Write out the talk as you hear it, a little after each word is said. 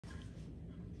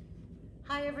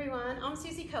Hi everyone, I'm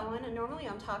Suzy Cohen, and normally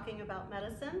I'm talking about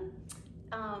medicine.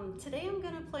 Today I'm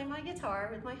going to play my guitar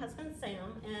with my husband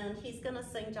Sam, and he's going to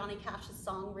sing Johnny Cash's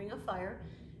song Ring of Fire,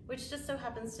 which just so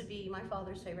happens to be my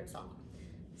father's favorite song.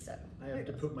 So I have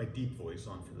to put my deep voice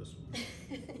on for this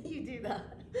one. You do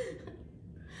that.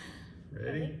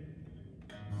 Ready?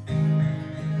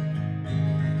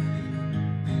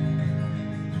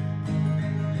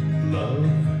 Love,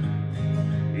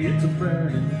 it's a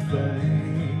burning thing.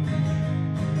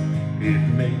 It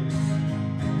makes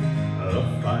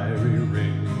a fiery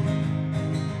ring,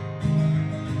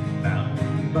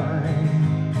 bound by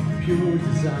pure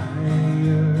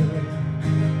desire.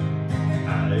 I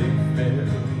fell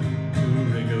to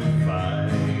ring of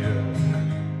fire.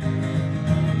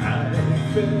 I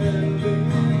fell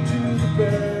into the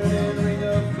burning ring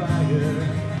of fire.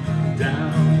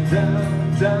 Down,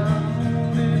 down,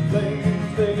 down in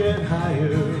flames they get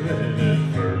higher, and it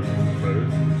burns,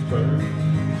 burns, burns.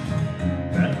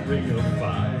 That ring of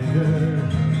fire,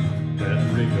 that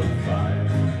ring of fire.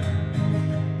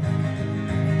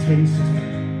 Taste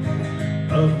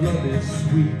of love is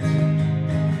sweet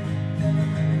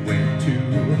when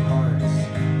two hearts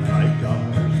like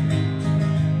ours meet.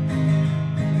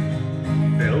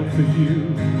 Fell for you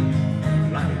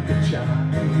like a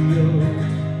child.